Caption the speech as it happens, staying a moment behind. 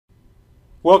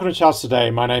Welcome to Charts Today.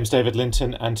 My name's David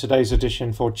Linton, and today's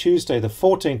edition for Tuesday, the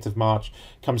 14th of March,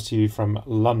 comes to you from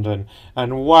London.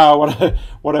 And wow,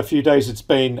 what a few days it's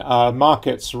been.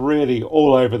 Markets really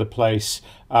all over the place.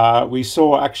 We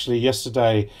saw actually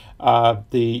yesterday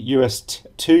the US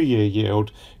two-year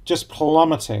yield just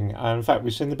plummeting. In fact,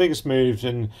 we've seen the biggest move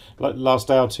in last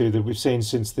day or two that we've seen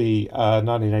since the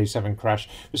 1987 crash.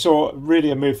 We saw really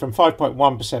a move from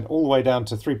 5.1% all the way down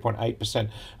to 3.8%,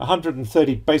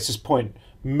 130 basis point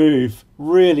move,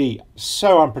 really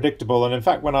so unpredictable. And in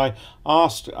fact, when I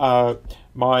asked my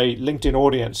LinkedIn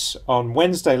audience on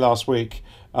Wednesday last week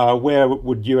where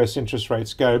would US interest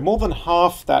rates go, more than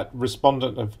half that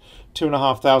respondent of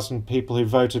 2,500 people who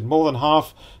voted, more than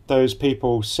half those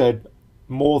people said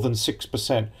more than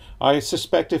 6%. I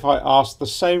suspect if I asked the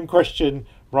same question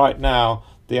right now,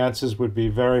 the answers would be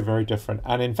very, very different.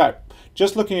 And in fact,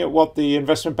 just looking at what the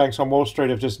investment banks on Wall Street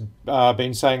have just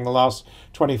been saying the last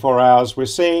 24 hours, we're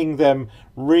seeing them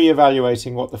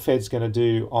re-evaluating what the Fed's going to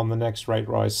do on the next rate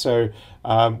rise. So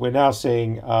we're now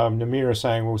seeing Nomura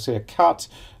saying we'll see a cut,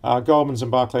 Goldman's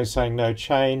and Barclays saying no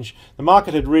change. The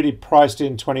market had really priced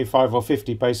in 25 or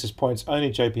 50 basis points. Only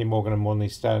JP Morgan and Morgan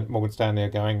Stanley are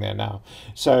going there now.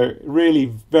 So really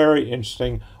very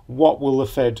interesting. What will the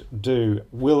Fed do?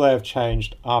 Will they have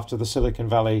changed after the Silicon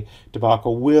Valley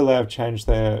debacle? Will they have changed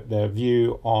their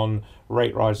view on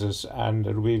rate rises? And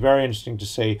it'll be very interesting to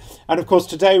see. And of course,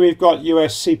 today we've got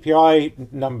US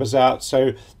CPI numbers out.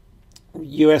 So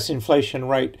US inflation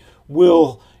rate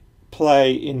will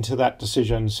play into that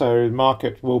decision. So the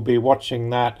market will be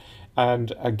watching that.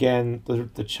 And again,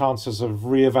 the chances of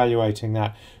re-evaluating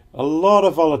that. A lot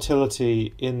of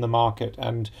volatility in the market,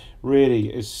 and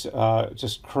really it's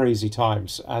just crazy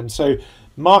times. And so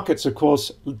markets, of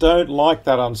course, don't like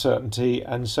that uncertainty,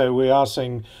 and so we are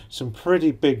seeing some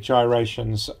pretty big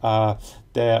gyrations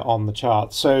there on the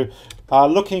chart. So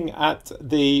looking at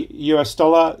the US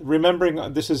dollar,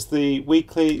 remembering this is the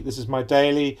weekly, this is my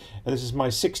daily, and this is my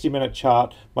 60-minute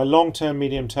chart, my long-term,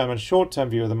 medium-term, and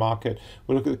short-term view of the market.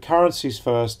 We'll look at the currencies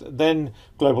first, then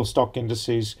global stock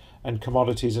indices, and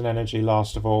commodities and energy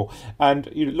last of all. And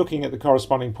you're looking at the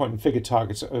corresponding point and figure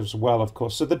targets as well, of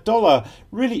course. So the dollar,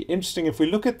 really interesting. If we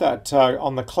look at that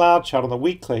on the cloud chart on the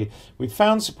weekly, we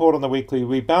found support on the weekly.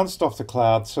 We bounced off the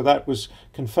cloud. So that was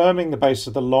confirming the base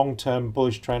of the long-term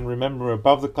bullish trend. Remember,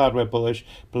 above the cloud we're bullish,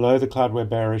 below the cloud we're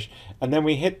bearish. And then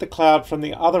we hit the cloud from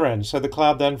the other end. So the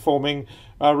cloud then forming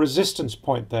a resistance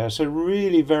point there. So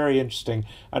really very interesting.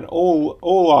 And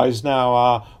all eyes now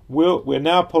are, we're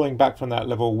now pulling back from that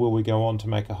level. Will we go on to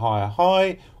make a higher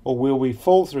high, or will we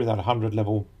fall through that 100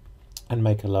 level and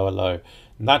make a lower low?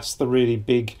 And that's the really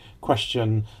big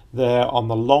question there on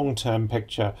the long-term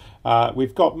picture.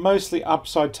 We've got mostly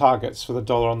upside targets for the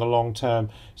dollar on the long term,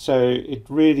 so it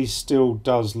really still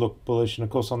does look bullish. And of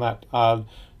course on that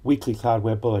weekly cloud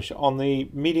we're bullish. On the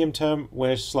medium term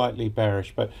we're slightly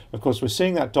bearish, but of course we're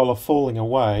seeing that dollar falling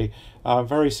away,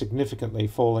 very significantly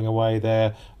falling away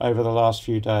there over the last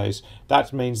few days.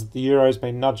 That means that the euro has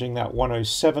been nudging that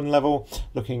 107 level,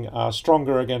 looking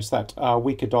stronger against that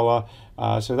weaker dollar.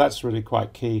 So that's really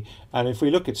quite key. And if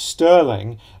we look at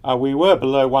sterling, we were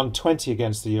below 120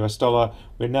 against the US dollar.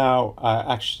 We're now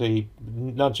actually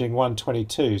nudging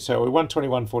 122. So we're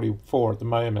 121.44 at the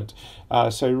moment.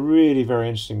 So really very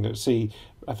interesting to see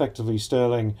effectively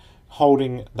sterling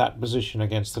holding that position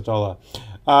against the dollar.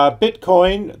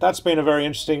 Bitcoin, that's been a very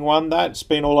interesting one. That's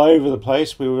been all over the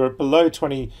place. We were below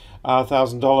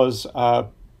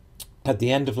 $20,000 at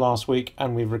the end of last week,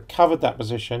 and we've recovered that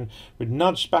position. We've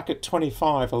nudged back at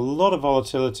 25. A lot of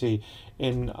volatility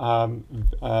in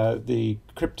the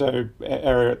crypto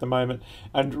area at the moment,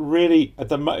 and really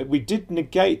we did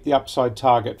negate the upside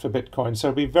target for Bitcoin. So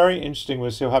it'll be very interesting.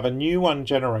 We'll still have a new one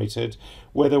generated,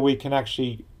 whether we can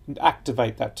actually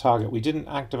activate that target. We didn't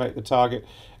activate the target,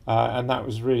 and that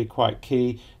was really quite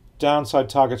key. Downside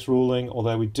targets ruling,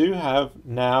 although we do have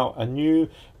now a new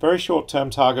very short-term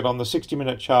target on the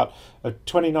 60-minute chart of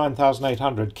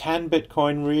 29,800. Can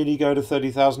Bitcoin really go to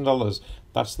 $30,000?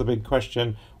 That's the big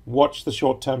question. Watch the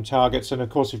short-term targets, and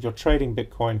of course if you're trading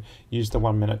Bitcoin, use the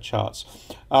 1-minute charts.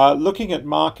 Looking at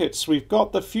markets, we've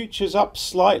got the futures up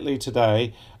slightly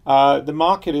today. The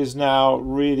market is now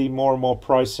really more and more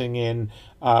pricing in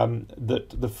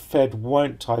that the Fed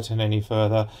won't tighten any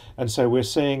further, and so we're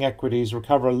seeing equities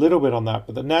recover a little bit on that,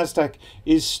 but the NatGas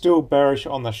is still bearish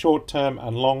on the short term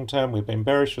and long term. We've been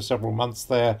bearish for several months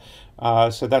there,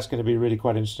 so that's going to be really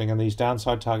quite interesting, and these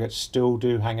downside targets still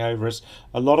do hang over us.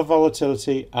 A lot of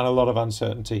volatility and a lot of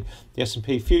uncertainty. The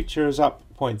S&P future is up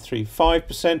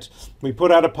 0.35%. We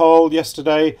put out a poll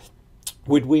yesterday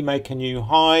Would we make a new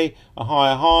high, a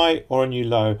higher high, or a new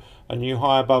low? A new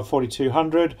high above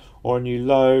 4,200 or a new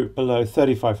low below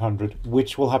 3,500?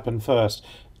 Which will happen first?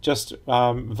 Just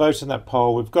vote in that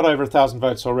poll. We've got over 1,000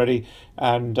 votes already,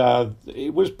 and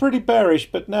it was pretty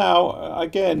bearish. But now,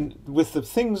 again, with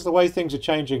the way things are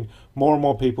changing, more and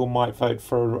more people might vote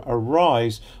for a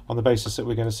rise on the basis that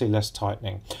we're going to see less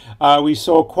tightening. We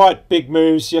saw quite big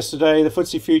moves yesterday. The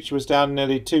FTSE future was down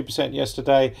nearly 2%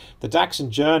 yesterday. The DAX in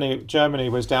Germany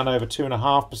was down over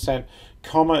 2.5%.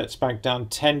 Commerzbank down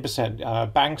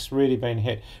 10%. Banks really been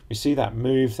hit. We see that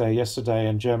move there yesterday,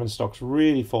 and German stocks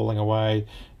really falling away.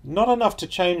 Not enough to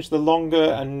change the longer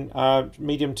and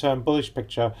medium-term bullish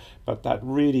picture, but that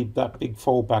big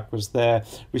fallback was there.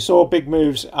 We saw big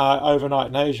moves overnight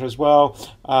in Asia as well.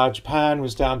 Japan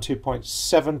was down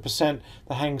 2.7%.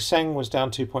 The Hang Seng was down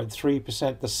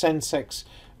 2.3%. The Sensex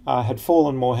had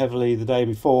fallen more heavily the day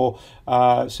before,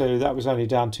 so that was only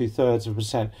down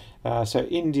 0.2%. So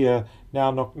India now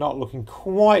not looking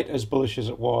quite as bullish as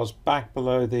it was, back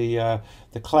below the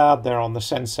cloud there on the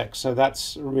Sensex. So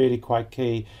that's really quite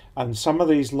key. And some of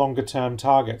these longer term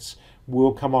targets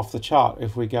will come off the chart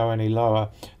if we go any lower.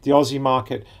 The Aussie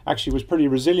market actually was pretty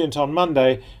resilient on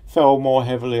Monday, fell more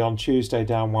heavily on Tuesday,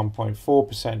 down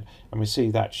 1.4%, and we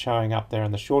see that showing up there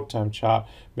in the short-term chart,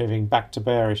 moving back to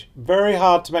bearish. Very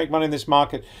hard to make money in this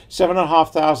market.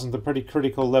 7,500, the pretty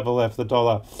critical level there for the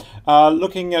dollar.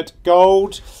 Looking at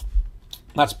gold,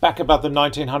 that's back above the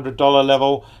 $1,900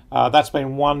 level. That's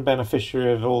been one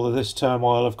beneficiary of all of this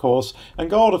turmoil, of course. And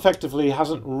gold effectively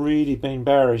hasn't really been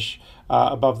bearish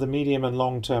above the medium and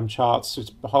long-term charts.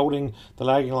 It's holding the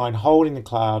lagging line, holding the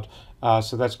cloud.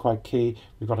 So that's quite key.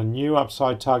 We've got a new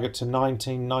upside target to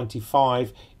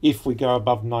 1995 if we go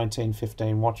above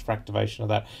 1915. Watch for activation of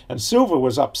that. And silver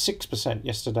was up 6%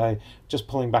 yesterday, just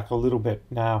pulling back a little bit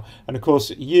now. And of course,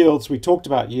 yields, we talked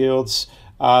about yields.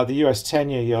 The US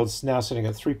 10-year yields now sitting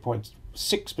at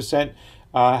 3.6%,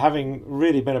 having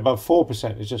really been above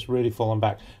 4%. It's just really fallen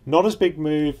back. Not as big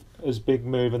move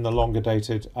in the longer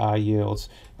dated yields.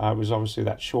 It was obviously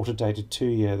that shorter dated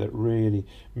 2-year that really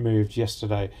moved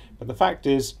yesterday. But the fact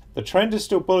is, the trend is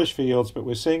still bullish for yields, but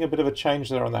we're seeing a bit of a change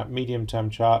there on that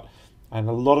medium-term chart and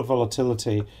a lot of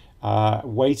volatility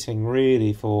waiting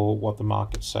really for what the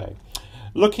markets say.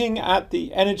 Looking at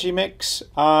the energy mix,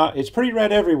 it's pretty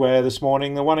red everywhere this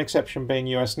morning, the one exception being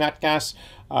US NatGas,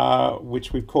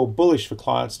 which we've called bullish for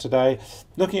clients today.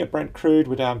 Looking at Brent Crude,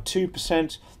 we're down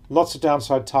 2%, lots of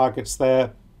downside targets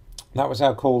there. That was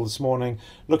our call this morning.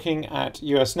 Looking at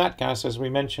US NatGas, as we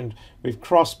mentioned, we've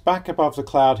crossed back above the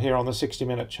cloud here on the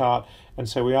 60-minute chart, and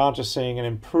so we are just seeing an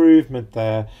improvement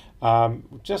there.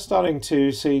 Just starting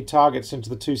to see targets into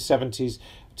the 270s,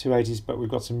 280s, but we've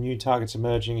got some new targets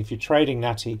emerging. If you're trading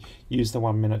Natty, use the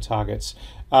 1-minute targets.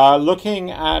 Looking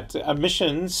at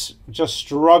emissions, just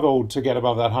struggled to get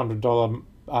above that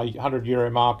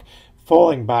 €100 mark,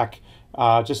 falling back,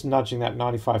 just nudging that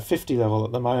 95.50 level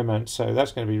at the moment. So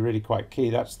that's going to be really quite key.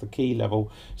 That's the key level,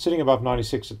 sitting above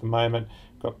 96 at the moment.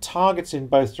 Got targets in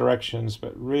both directions,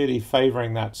 but really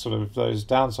favouring that sort of those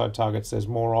downside targets. There's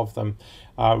more of them.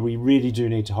 We really do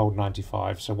need to hold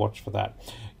 95, so watch for that.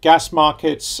 Gas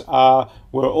markets were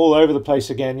all over the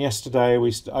place again yesterday.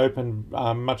 We opened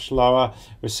much lower.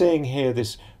 We're seeing here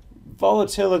this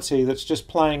volatility that's just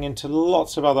playing into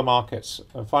lots of other markets,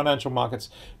 financial markets,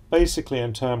 basically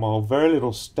in turmoil, very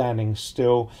little standing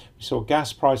still. We saw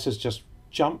gas prices just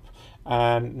jump,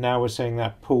 and now we're seeing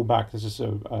that pullback. This is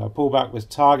a pullback with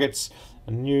targets,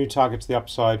 a new target to the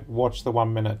upside. Watch the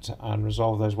 1 minute and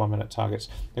resolve those 1 minute targets.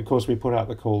 Of course, we put out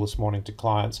the call this morning to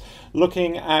clients.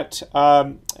 Looking at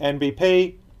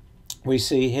NBP, we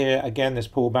see here again this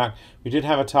pullback. We did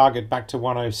have a target back to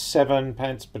 107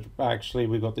 pence, but actually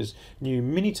we've got this new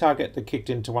mini target that kicked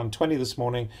into 120 this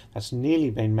morning. That's nearly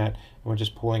been met, and we're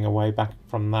just pulling away back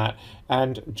from that.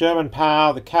 And German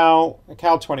power, the Cal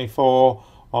 24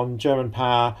 on German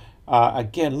power.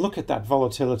 Again, look at that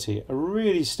volatility, a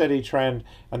really steady trend,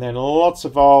 and then lots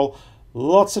of vol,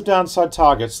 lots of downside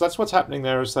targets. That's what's happening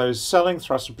there, is those selling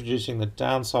thrusts are producing the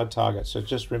downside targets. So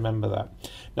just remember that.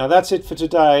 Now that's it for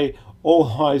today. All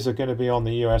eyes are going to be on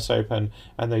the US Open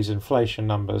and these inflation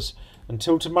numbers.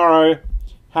 Until tomorrow,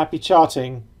 happy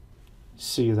charting.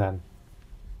 See you then.